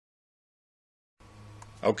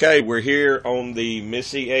Okay, we're here on the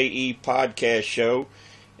Missyae podcast show,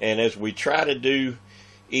 and as we try to do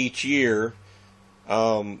each year,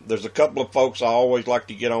 there's a couple of folks I always like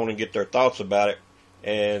to get on and get their thoughts about it,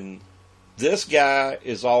 and this guy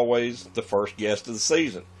is always the first guest of the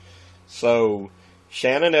season. So,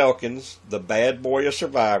 Shannon Elkins, the bad boy of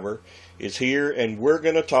Survivor, is here, and we're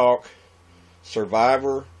going to talk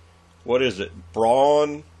Survivor, what is it,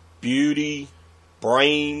 brawn, beauty,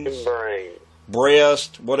 brains,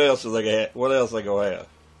 breast, what else are they gonna have? What else they gonna have?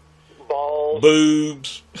 Balls,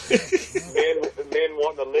 boobs, men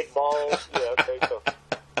wanting to lick balls. Yeah, okay, so.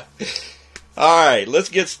 All right, let's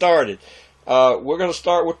get started. We're gonna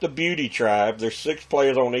start with the beauty tribe. There's 6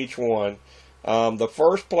 players on each one. The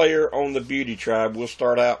first player on the beauty tribe, we'll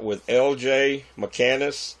start out with LJ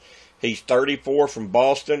McCannis. He's 34 from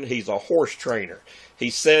Boston. He's a horse trainer. He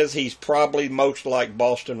says he's probably most like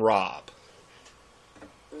Boston Rob.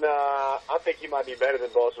 Nah, I think he might be better than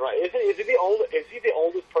Boston. Right? Is he the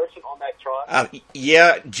oldest person on that tribe?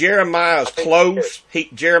 Yeah, Jeremiah's close.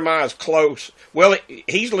 Jeremiah's close. Well,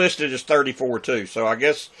 he's listed as 34 too. So I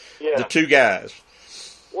guess the 2 guys.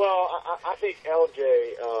 Well, I think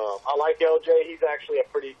LJ. I like LJ. He's actually a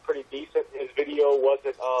pretty decent. His video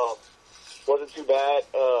wasn't too bad.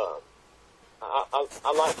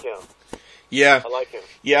 I like him. Yeah, I like him.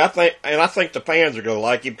 Yeah, I think the fans are going to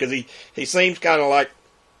like him because he seems kind of like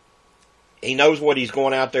he knows what he's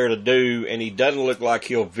going out there to do, and he doesn't look like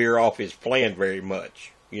he'll veer off his plan very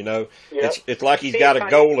much. You know, yep. It's like he's got a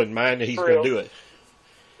goal in mind and he's going to do it.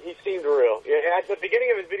 He seemed real. Yeah, at the beginning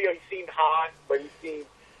of his video, he seemed hot, but he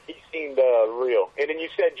seemed real. And then you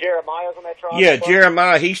said Jeremiah's on that trial? Yeah,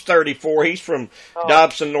 Jeremiah, he's 34. He's from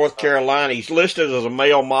Dobson, North Carolina. He's listed as a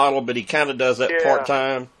male model, but he kind of does that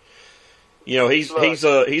part-time. You know, he's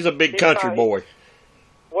a big country boy.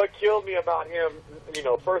 What killed me about him,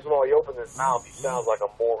 first of all, he opened his mouth. He sounds like a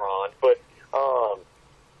moron. But,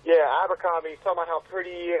 Abercrombie, he's talking about how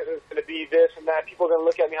pretty he is. It's going to be this and that. People are going to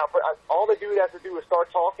look at me how pretty. All the dude has to do is start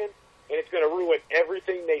talking, and it's going to ruin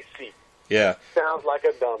everything they see. Yeah. Sounds like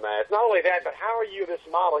a dumbass. Not only that, but how are you this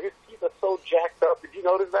model? His teeth are so jacked up. Did you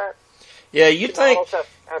notice that? Yeah, you think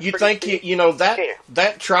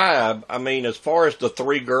that tribe, I mean, as far as the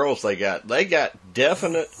 3 girls they got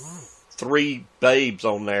definite 3 babes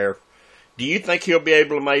on there. Do you think he'll be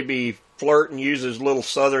able to maybe flirt and use his little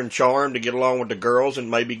southern charm to get along with the girls and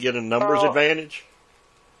maybe get a numbers advantage?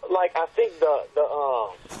 Like, I think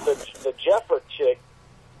the Jeffra chick,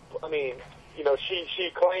 I mean,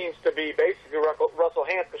 she claims to be basically Russell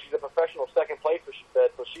Hantz because she's a professional second placer, she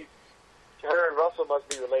said. So her and Russell must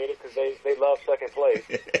be related because they love second place.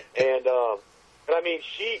 And but I mean,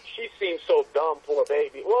 she seems so dumb, poor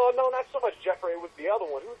baby. Well, no, not so much Jeffrey. It was the other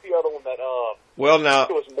one. Who's the other one that? Well, now it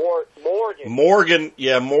was Morgan.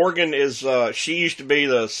 Morgan is. She used to be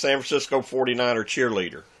the San Francisco 49er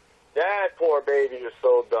cheerleader. That poor baby is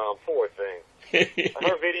so dumb. Poor thing.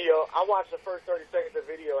 Her video. I watched the first 30 seconds of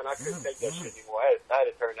the video and I couldn't take that shit anymore. I had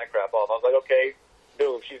to turn that crap off. I was like, okay,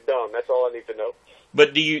 boom, she's dumb. That's all I need to know.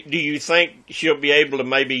 But do you think she'll be able to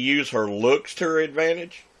maybe use her looks to her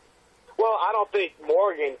advantage? Well, I don't think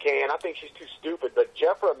Morgan can. I think she's too stupid. But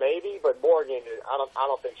Jeffra maybe, but Morgan, I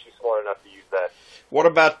don't think she's smart enough to use that. What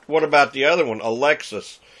about the other one,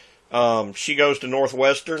 Alexis? She goes to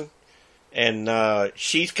Northwestern, and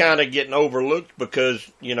she's kind of getting overlooked because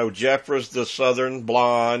Jeffra's the southern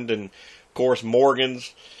blonde, and of course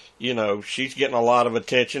Morgan's, she's getting a lot of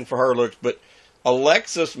attention for her looks, but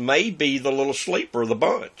Alexis may be the little sleeper of the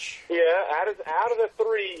bunch. Yeah, out of the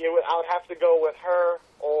 3, I would have to go with her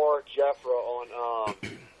or Jeffra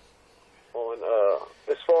on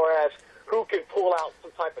as far as who can pull out some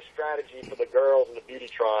type of strategy for the girls in the beauty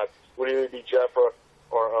tribe. Would either be Jeffra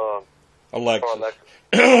or Alexis.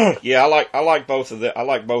 Yeah, I like both of them. I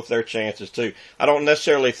like both their chances too. I don't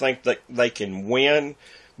necessarily think that they can win,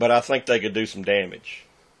 but I think they could do some damage.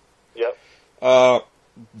 Yep.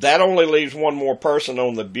 That only leaves one more person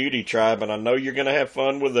on the beauty tribe, and I know you're going to have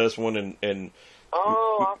fun with this one. And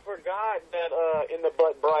I forgot that in the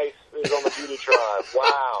butt Bryce is on the beauty tribe.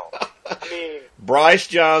 Wow. I mean, Bryce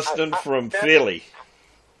Johnston from Philly.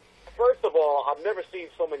 First of all, I've never seen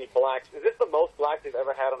so many blacks. Is this the most blacks they've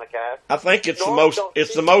ever had on a cast? I think it's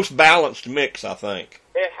the most balanced mix. I think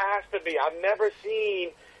it has to be. I've never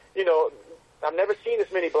seen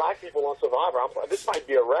this many black people on Survivor. This might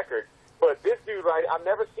be a record. But this dude, right? I've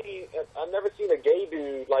never seen a gay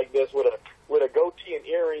dude like this with a goatee and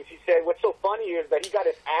earrings. He said what's so funny is that he got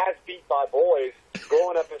his ass beat by boys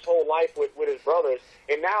growing up his whole life with his brothers,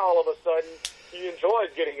 and now all of a sudden he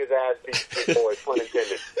enjoys getting his ass beat by boys, pun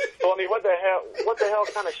intended. So I mean, what the hell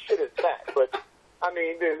kind of shit is that? But I mean,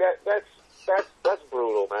 mean, dude, that's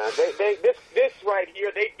brutal, man. This right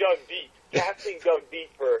here, they dug deep. Casting dug deep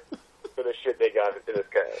for the shit they got into this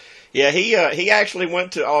cast. Yeah, he actually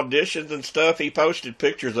went to auditions and stuff. He posted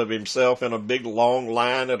pictures of himself in a big long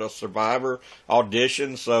line at a Survivor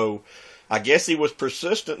audition. So I guess he was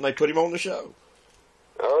persistent, and they put him on the show.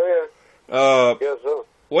 Oh yeah. Guess so.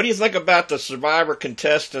 What do you think about the Survivor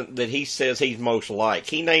contestant that he says he's most like?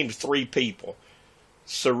 He named 3 people: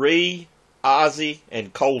 Sari, Ozzy,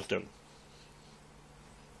 and Colton.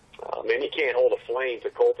 Man, he can't hold a flame to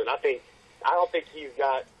Colton. I don't think he's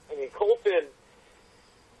got. I mean, Colton.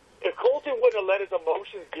 If Colton wouldn't have let his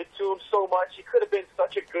emotions get to him so much, he could have been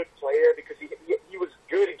such a good player because he was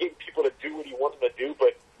good at getting people to do what he wanted to do.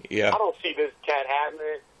 But yeah, I don't see this cat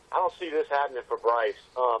happening. I don't see this happening for Bryce.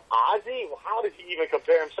 Ozzy, well, how did he even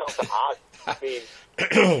compare himself to Ozzy?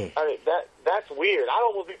 I mean, that's weird. I'd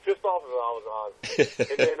almost be pissed off if I was Ozzy.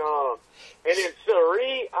 And then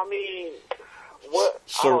Sari, I mean, what?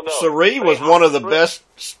 I don't know. Sari was one of the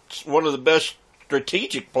best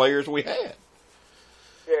strategic players we had.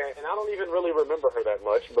 Yeah, and I don't even really remember her that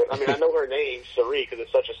much. But I mean, I know her name, Sari, because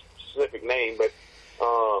it's such a specific name. But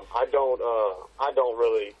I don't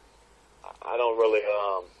really.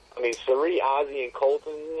 I mean, Sari, Ozzy, and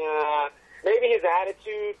Colton. Maybe his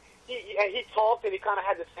attitude. He talked and he kind of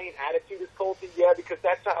had the same attitude as Colton. Yeah, because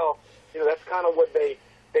that's how that's kind of what they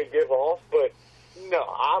give off. But no,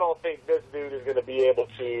 I don't think this dude is going to be able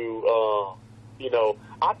to.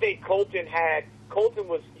 I think Colton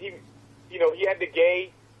was he had the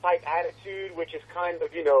gay type attitude, which is kind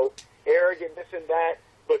of arrogant, this and that.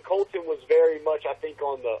 But Colton was very much, I think,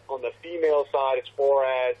 on the female side as far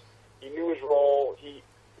as he knew his role.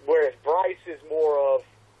 Whereas Bryce is more of,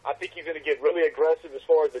 I think he's going to get really aggressive as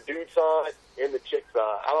far as the dude side and the chick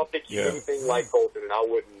side. I don't think he's anything like Colton, and I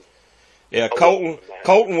wouldn't. Yeah,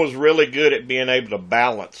 Colton was really good at being able to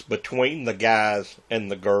balance between the guys and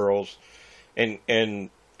the girls, and a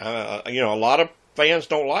lot of fans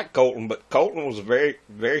don't like Colton, but Colton was a very,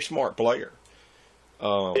 very smart player.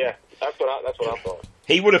 Yeah, that's what I thought.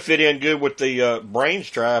 He would have fit in good with the Brains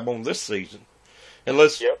tribe on this season. And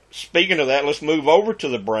speaking of that, let's move over to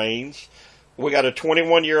the Brains. We got a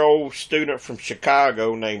 21-year-old student from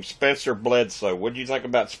Chicago named Spencer Bledsoe. What do you think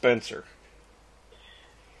about Spencer?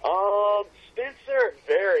 Spencer,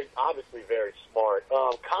 obviously very smart.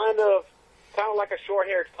 Kind of like a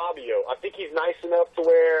short-haired Fabio. I think he's nice enough to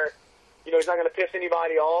where, he's not going to piss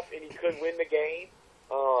anybody off, and he could win the game.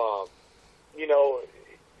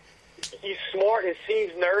 He's smart and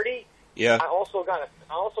seems nerdy. Yeah. I also got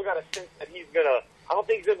a sense that he's gonna. I don't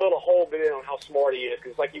think he's gonna be able to hold it in on how smart he is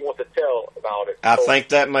because it's like he wants to tell about it. I think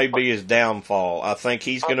that may be his downfall. I think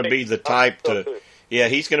he's going to be the type to. Yeah,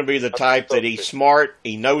 he's going to be the type that he's smart.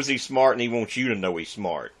 He knows he's smart, and he wants you to know he's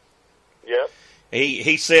smart. Yep.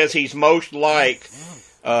 He says he's most like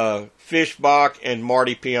Fishbach and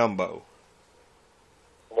Marty Piombo.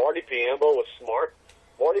 Marty Piombo was smart.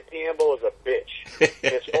 Marty Piombo is a bitch.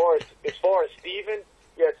 as far as Steven,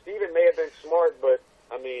 Steven may have been smart, but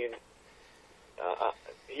I mean,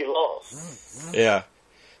 he lost. Yeah.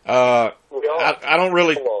 I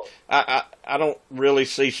don't really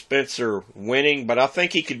see Spencer winning, but I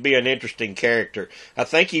think he could be an interesting character. I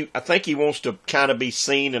think he wants to kind of be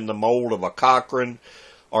seen in the mold of a Cochran,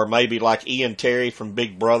 or maybe like Ian Terry from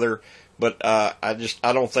Big Brother. But I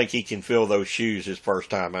don't think he can fill those shoes his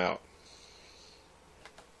first time out.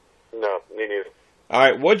 No, me neither. All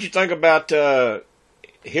right, what'd you think about?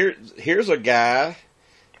 Here's a guy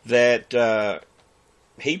that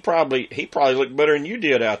he probably looked better than you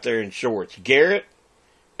did out there in shorts. Garrett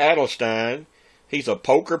Adelstein. He's a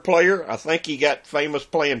poker player. I think he got famous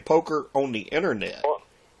playing poker on the internet. Well,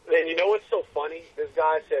 and you know what's so funny? This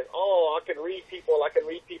guy says, "Oh, I can read people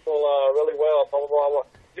really well." Blah blah blah blah.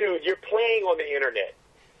 Dude, you're playing on the internet.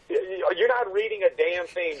 You're not reading a damn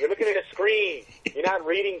thing. You're looking at a screen. You're not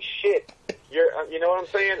reading shit. You know what I'm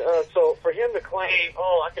saying? So for him to claim,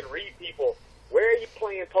 "Oh, I can read people," where are you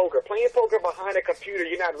playing poker? Playing poker behind a computer,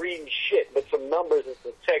 you're not reading shit, but some numbers and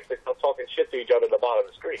some text that are talking shit to each other at the bottom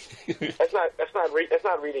of the screen. That's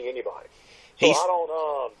not reading anybody. So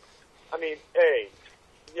I mean, hey,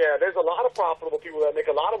 yeah, there's a lot of profitable people that make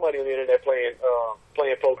a lot of money on the internet playing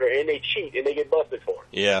poker, and they cheat and they get busted for it.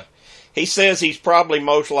 Yeah, he says he's probably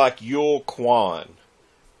most like Yul Kwan.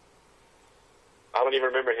 I don't even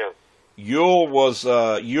remember him. Yul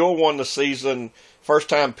won the season first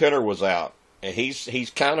time Penner was out. And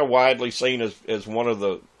he's kind of widely seen as one of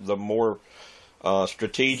the more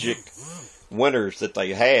strategic winners that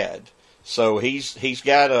they had. So he's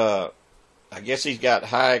got I guess he's got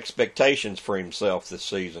high expectations for himself this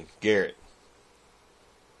season, Garrett.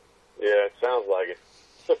 Yeah, it sounds like it.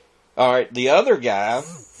 All right, the other guy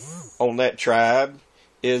on that tribe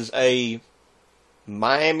is a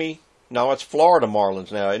Miami. No, it's Florida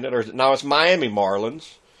Marlins now, isn't it? Or, no, it's Miami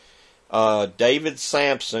Marlins. David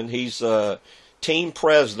Sampson. He's team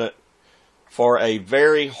president for a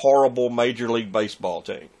very horrible Major League Baseball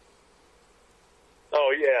team.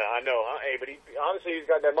 Oh yeah, I know. Hey, but obviously he's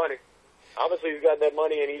got that money. Obviously he's got that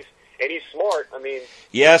money, and he's smart. I mean,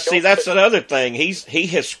 yeah. See, that's another thing. He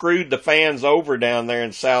has screwed the fans over down there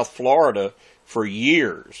in South Florida for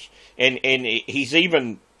years, and he's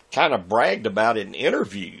even kind of bragged about it in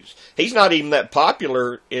interviews. He's not even that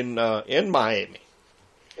popular in Miami.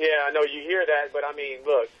 Yeah, I know you hear that, but I mean,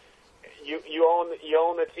 look, you own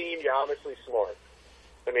the team. You're obviously smart.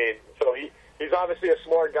 I mean, so he's obviously a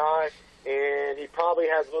smart guy, and he probably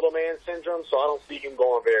has little man syndrome. So I don't see him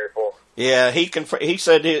going very far. Yeah, he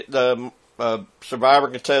said the Survivor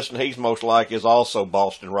contestant he's most like is also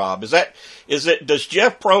Boston Rob. Is it? Does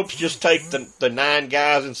Jeff Probst just take the 9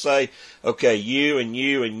 guys and say, okay, you and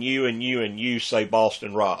you and you and you and you say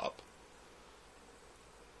Boston Rob?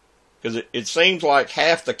 Because it seems like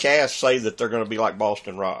half the cast say that they're going to be like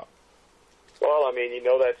Boston Rob. Well, I mean,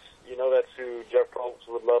 that's who Jeff Probst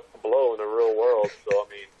would love to blow in the real world. So I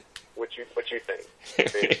mean, what you think? I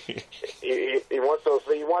mean, he wants those.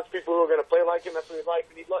 He wants people who are going to play like him. That's what he likes,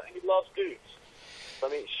 and he loves dudes. I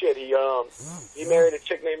mean, shit. He married a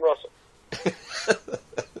chick named Russell.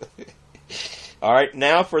 All right,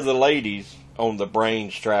 now for the ladies on the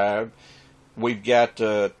Brains tribe, we've got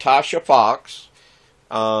Tasha Fox.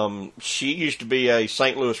 She used to be a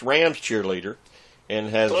St. Louis Rams cheerleader and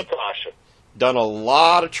has done a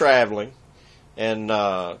lot of traveling and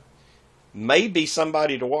may be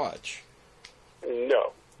somebody to watch.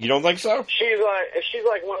 No. You don't think so? She's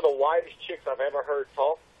like one of the widest chicks I've ever heard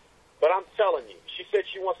talk. But I'm telling you, she said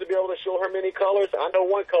she wants to be able to show her many colors. I know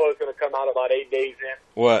one color is going to come out about 8 days in.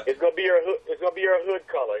 What? It's going to be her hood. It's going to be her hood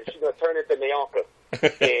color. She's going to turn it to Nyanka,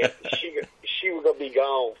 and she was going to be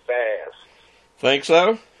gone fast. Think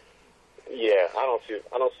so? Yeah, I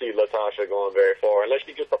don't see Latasha going very far unless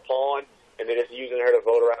she gets a pawn and they're just using her to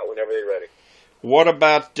vote her out whenever they're ready. What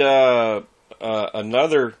about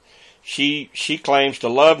another? She claims to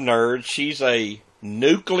love nerds. She's a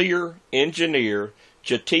nuclear engineer,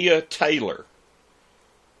 Jatia Taylor.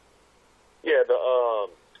 Yeah, the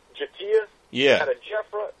Jatia. Yeah. Got a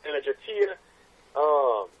Jeffra and a Jatia.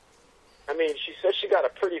 I mean, she says she got a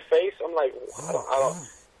pretty face. I'm like, I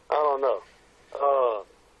don't know.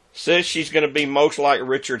 Says she's going to be most like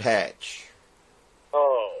Richard Hatch.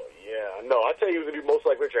 Oh, yeah. No, I tell you who's going to be most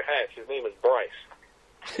like Richard Hatch. His name is Bryce.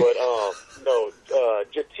 But, no,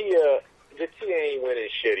 Jatia ain't winning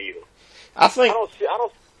shit either. I really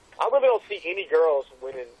don't see any girls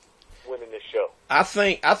winning this show. I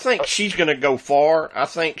think she's going to go far. I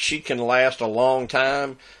think she can last a long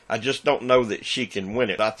time. I just don't know that she can win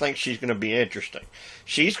it. I think she's going to be interesting.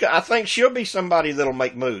 I think she'll be somebody that'll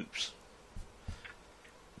make moves.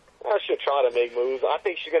 Well, she'll try to make moves. I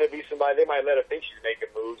think she's going to be somebody. They might let her think she's making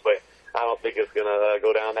moves, but I don't think it's going to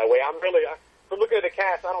go down that way. From looking at the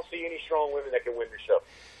cast, I don't see any strong women that can win the show.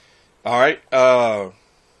 All right.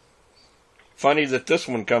 Funny that this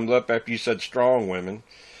one comes up after you said strong women.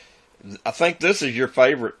 I think this is your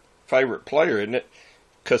favorite player, isn't it?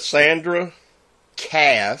 Cassandra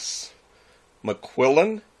Cass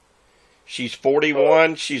McQuillan. She's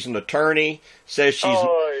 41. She's an attorney. Says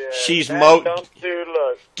she's dude, look.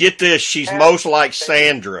 Get this. She's Cass, most like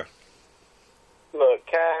Sandra. Look,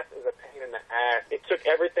 Cass is a pain in the ass. It took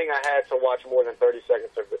everything I had to watch more than 30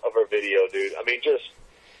 seconds of her video, dude. I mean, just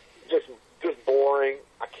boring.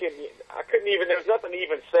 I couldn't even. There was nothing to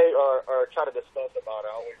even say or try to discuss about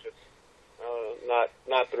it. I was just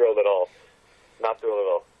not thrilled at all. Not thrilled at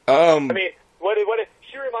all. I mean,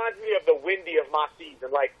 she reminds me of the Wendy of my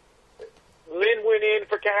season. Like, Lynn went in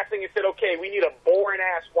for casting and said, "Okay, we need a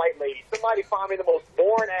boring-ass white lady. Somebody find me the most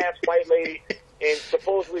boring-ass white lady." And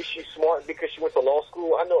supposedly she's smart because she went to law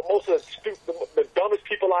school. I know most of the dumbest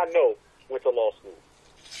people I know went to law school.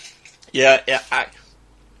 Yeah,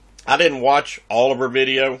 I didn't watch all of her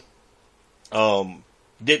video.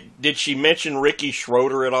 Did she mention Ricky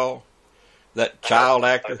Schroeder at all? That child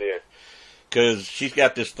actor? I did. Because she's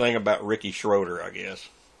got this thing about Ricky Schroeder, I guess.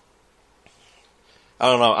 I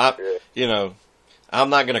don't know. I'm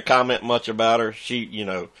not going to comment much about her. She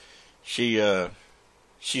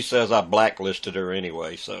says I blacklisted her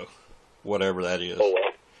anyway, so whatever that is. Oh,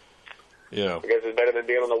 well. I guess it's better than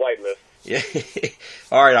being on the white list. Yeah.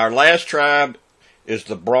 All right, our last tribe is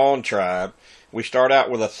the Braun tribe. We start out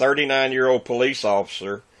with a 39-year-old police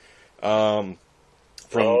officer.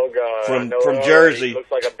 from Jersey. He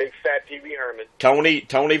looks like a big fat Pee Wee Herman. Tony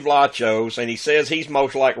Vlachos, and he says he's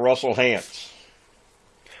most like Russell Hantz.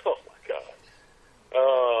 Oh my God.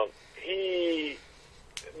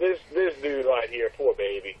 This dude right here, poor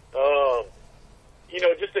baby.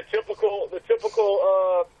 Just the typical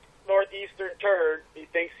northeastern turd. He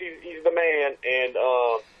thinks he's the man, and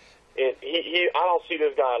he I don't see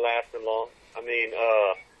this guy lasting long. I mean,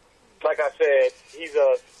 like I said, he's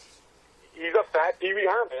a fat Pee Wee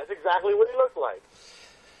Herman. That's exactly what he looks like.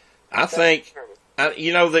 I think that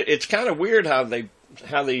it's kind of weird how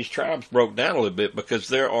these tribes broke down a little bit, because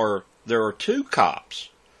there are two cops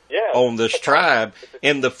on this tribe,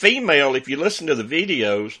 and the female, if you listen to the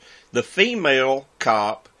videos, the female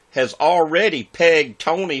cop has already pegged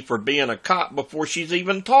Tony for being a cop before she's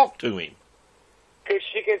even talked to him. Because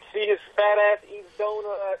she can see his fat ass eat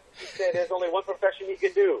donut. She said there's only one profession he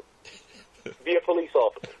can do: be a police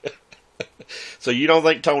officer. So you don't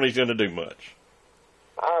think Tony's going to do much?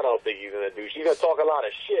 I don't think he's going to do. She's going to talk a lot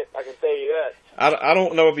of shit. I can tell you that. I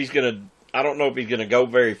don't know if he's going to. I don't know if he's going to go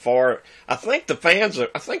very far. I think the fans are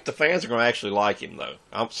going to actually like him, though.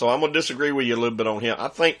 So I'm going to disagree with you a little bit on him. I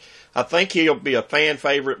think he'll be a fan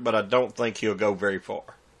favorite, but I don't think he'll go very far.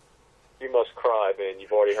 You must cry, man.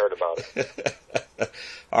 You've already heard about it.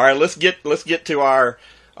 All right, let's get to our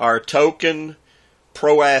token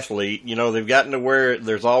pro athlete. They've gotten to where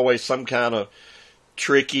there's always some kind of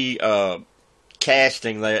tricky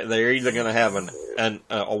casting. They're either going to have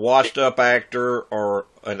a washed up actor or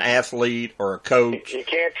an athlete or a coach. You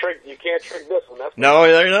can't trick this one. No,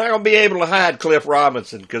 they're not going to be able to hide Cliff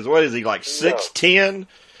Robinson, because what is he, like 6'10"?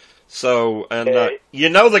 So, and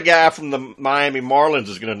the guy from the Miami Marlins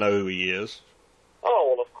is going to know who he is.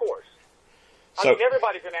 Oh, well, of course. I mean,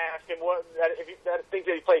 everybody's going to ask him if he thinks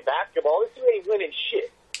that he played basketball. This dude ain't winning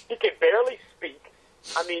shit. He can barely speak.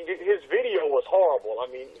 I mean, his video was horrible.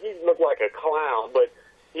 I mean, he looked like a clown, but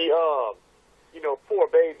he, poor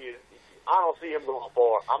baby. I don't see him going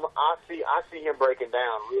far. I see him breaking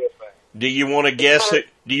down real fast. Do you want to guess?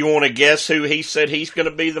 Do you want to guess who he said he's going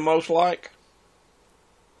to be the most like?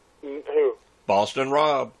 Who? Boston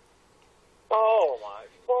Rob. Oh my,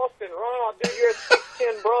 Boston Rob, dude, you're a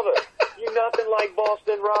 6'10" brother. You nothing like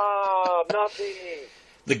Boston Rob. Nothing.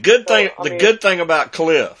 The good thing about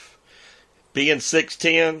Cliff being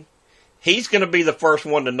 6'10", he's going to be the first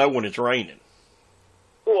one to know when it's raining.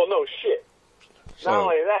 Well, no shit. Not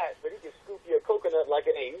only that, but he can scoop you a coconut like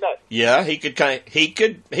it ain't nothing. Yeah, he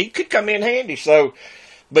could come in handy. So,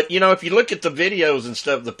 but if you look at the videos and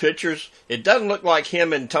stuff, the pictures, it doesn't look like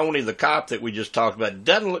him and Tony, the cop that we just talked about. It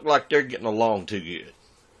doesn't look like they're getting along too good.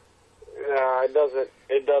 No, it doesn't.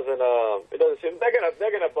 It doesn't seem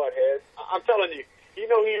they're gonna butt heads. I'm telling you.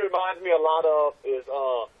 Who he reminds me a lot of is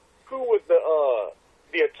who was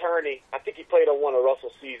the attorney? I think he played on one of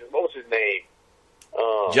Russell's seasons. What was his name?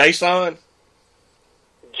 Jason.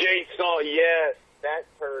 Jason, yes, that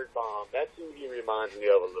turd bomb. That's who he reminds me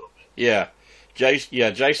of a little bit. Yeah,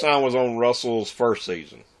 Jason was on Russell's first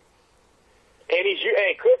season.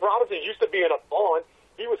 And Cliff Robinson used to be in a pawn.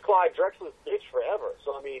 He was Clyde Drexler's bitch forever.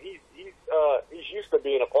 So I mean, he's used to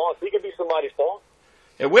being a pawn. So he could be somebody's pawn.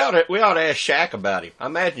 Yeah, we ought to ask Shaq about him. I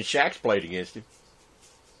imagine Shaq's played against him.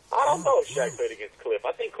 I don't know if Shaq played against Cliff.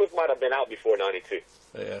 I think Cliff might have been out before '92.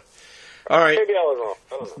 Yeah. All right. Maybe I was wrong.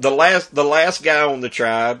 I don't know. The last guy on the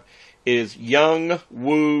tribe is Young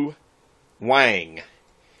Woo Wang.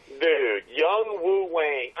 Dude, Young Woo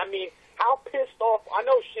Wang. I mean, how pissed off? I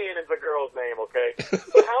know Shannon's a girl's name, okay?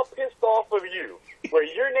 But how pissed off of you, where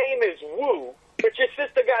your name is Woo, but your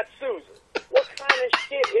sister got Susan? What kind of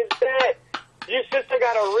shit is that? Your sister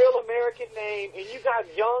got a real American name, and you got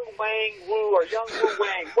Young Wang Woo or Young Woo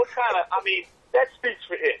Wang. What kind of? I mean, that speaks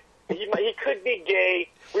for it. He could be gay.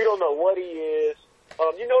 We don't know what he is.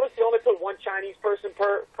 You notice they only put one Chinese person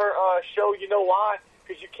per show. You know why?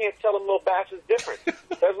 Because you can't tell them little bastards different.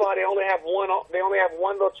 That's why they only have one. They only have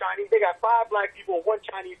one little Chinese. They got 5 black people, 1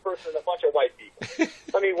 Chinese person, and a bunch of white people.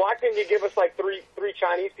 I mean, why couldn't you give us like three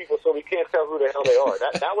Chinese people so we can't tell who the hell they are?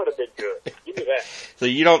 That would have been good. Give me that. So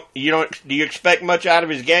you don't. Do you expect much out of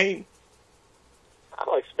his game? I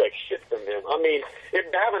don't expect shit from him. I mean,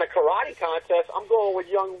 if they're having a karate contest, I'm going with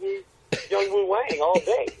Young Woo Wang all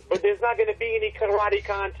day. But there's not going to be any karate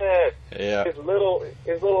contest. Yeah. His little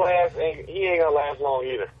ass, he ain't going to last long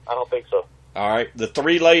either. I don't think so. All right. The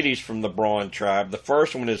 3 ladies from the Braun tribe. The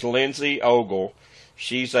first one is Lindsay Ogle.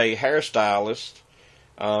 She's a hairstylist.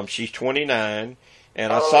 She's 29.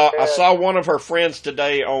 And I saw one of her friends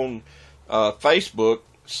today on Facebook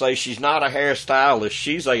say she's not a hairstylist.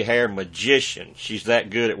 She's a hair magician. She's that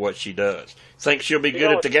good at what she does. Think she'll be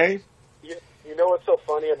good at the game? You You know what's so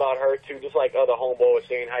funny about her, too? Just like other homeboy was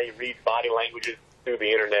saying, how you read body languages through the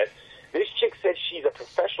internet. This chick said she's a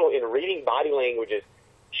professional in reading body languages.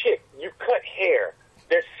 Chick, you cut hair.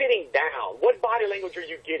 They're sitting down. What body language are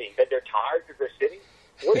you getting? That they're tired because they're sitting?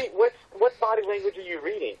 What body language are you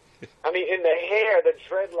reading? I mean, in the hair, the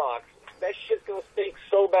dreadlocks, that shit's going to stink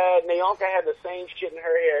so bad. Nayanka had the same shit in her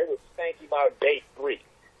hair. It was stanky by day 3.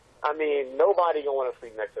 I mean, nobody going to want to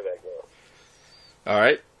sleep next to that girl. All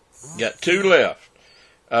right. Got 2 left.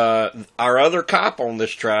 Our other cop on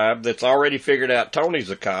this tribe that's already figured out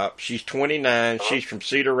Tony's a cop. She's 29. She's from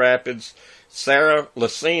Cedar Rapids, Sarah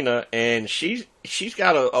Lucina, and she's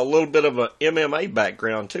got a little bit of a MMA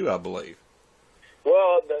background too, I believe.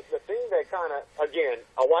 Well, the thing that kind of, again,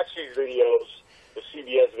 I watch these videos, the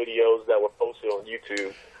CBS videos that were posted on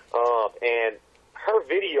YouTube, and her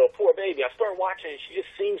video, poor baby, I started watching it, she just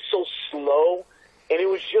seemed so slow, and it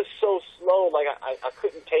was just so slow, like I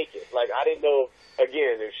couldn't take it. Like, I didn't know,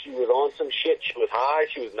 again, if she was on some shit, she was high,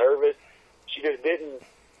 she was nervous, she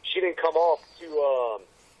didn't come off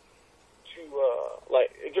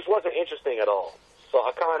like, it just wasn't interesting at all. So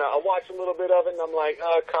I watched a little bit of it, and I'm like,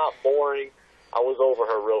 cop, boring. I was over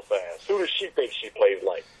her real fast. Who does she think she plays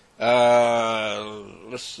like?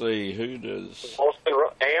 Let's see. Who does?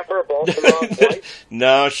 Amber, Boston Rob White?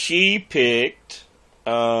 No, she picked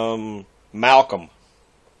Malcolm.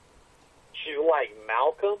 She's like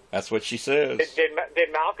Malcolm? That's what she says.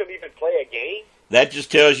 Did Malcolm even play a game? That just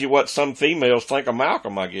tells you what some females think of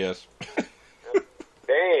Malcolm, I guess.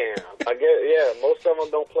 Damn. I guess, yeah, most of them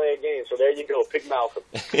don't play a game, so there you go. Pick Malcolm.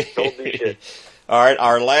 Don't do shit. All right,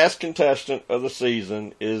 our last contestant of the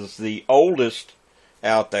season is the oldest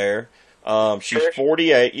out there. She's Trish?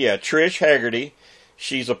 48. Yeah, Trish Haggerty.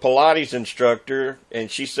 She's a Pilates instructor,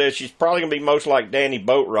 and she says she's probably going to be most like Danny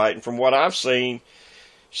Boatwright. And from what I've seen,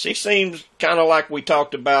 she seems kind of like we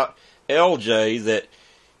talked about LJ, that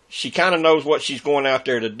she kind of knows what she's going out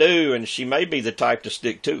there to do, and she may be the type to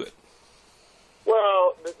stick to it.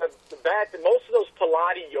 Well, most of those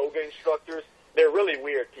Pilates yoga instructors, they're really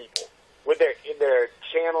weird people. With their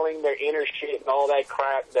channeling their inner shit and all that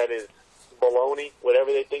crap that is baloney,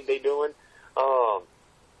 whatever they think they're doing.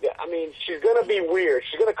 Yeah, I mean, she's gonna be weird.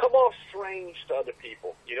 She's gonna come off strange to other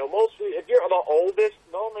people. You know, mostly if you're the oldest,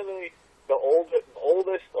 normally the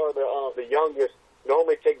oldest or the youngest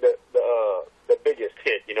normally take the biggest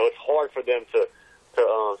hit. You know, it's hard for them to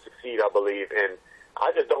succeed, I believe, and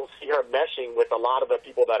I just don't see her meshing with a lot of the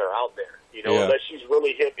people that are out there. You know, unless she's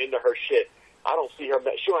really hip into her shit. I don't see her.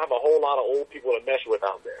 She don't have a whole lot of old people to mesh with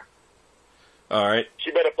out there. All right.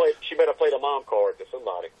 She better play the mom card to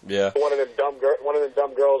somebody. Yeah. One of them dumb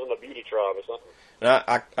girls in the beauty tribe or something. And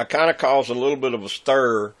I kind of caused a little bit of a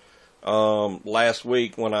stir last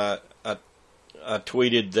week when I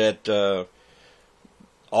tweeted that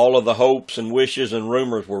all of the hopes and wishes and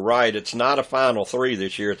rumors were right. It's not a final 3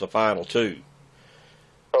 this year. It's a final 2.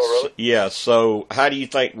 Oh, really? So, yeah. So how do you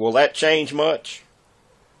think? Will that change much?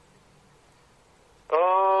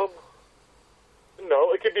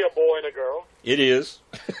 No, it could be a boy and a girl. It is.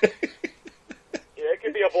 Yeah, it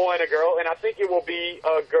could be a boy and a girl, and I think it will be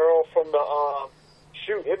a girl from the,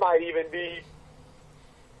 it might even be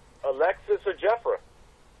Alexis or Jeffra.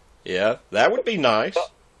 Yeah, that would be nice.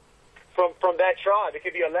 From that tribe. It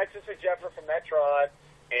could be Alexis or Jeffra from that tribe,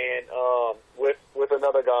 and with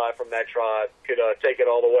another guy from that tribe could take it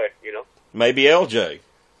all the way, you know? Maybe LJ.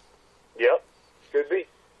 Yep, could be.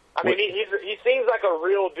 I mean, he seems like a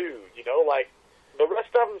real dude, you know, like, the rest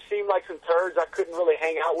of them seem like some turds I couldn't really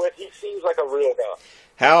hang out with. He seems like a real guy.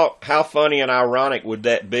 How funny and ironic would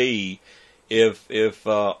that be if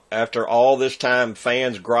after all this time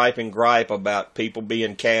fans gripe about people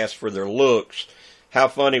being cast for their looks, how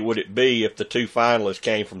funny would it be if the 2 finalists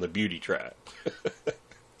came from the beauty tribe? It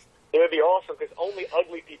would be awesome because only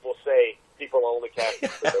ugly people say people are only cast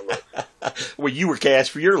for their looks. Well, you were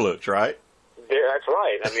cast for your looks, right? Yeah, that's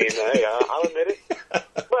right. I mean, hey, I'll admit it.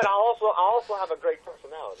 But I also have a great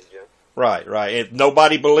personality, Jim. Right. If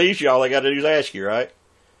nobody believes you, all they got to do is ask you, right?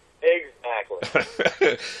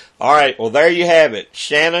 Exactly. All right. Well, there you have it.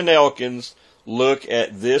 Shannon Elkins look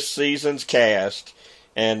at this season's cast,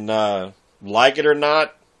 and like it or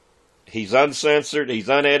not, he's uncensored, he's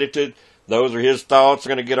unedited. Those are his thoughts.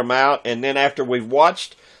 Going to get them out, and then after we've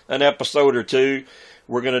watched an episode or 2,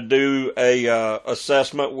 we're going to do a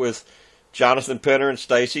assessment with Jonathan Penner and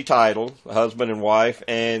Stacy Title, husband and wife,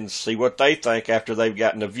 and see what they think after they've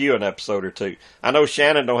gotten to view an episode or 2. I know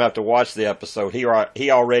Shannon don't have to watch the episode. He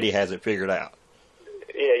already has it figured out.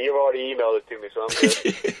 Yeah, you've already emailed it to me, so I'm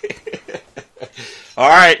good. All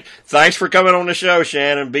right. Thanks for coming on the show,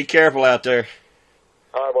 Shannon. Be careful out there.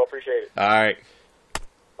 All right, well, appreciate it. All right.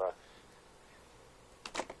 Bye.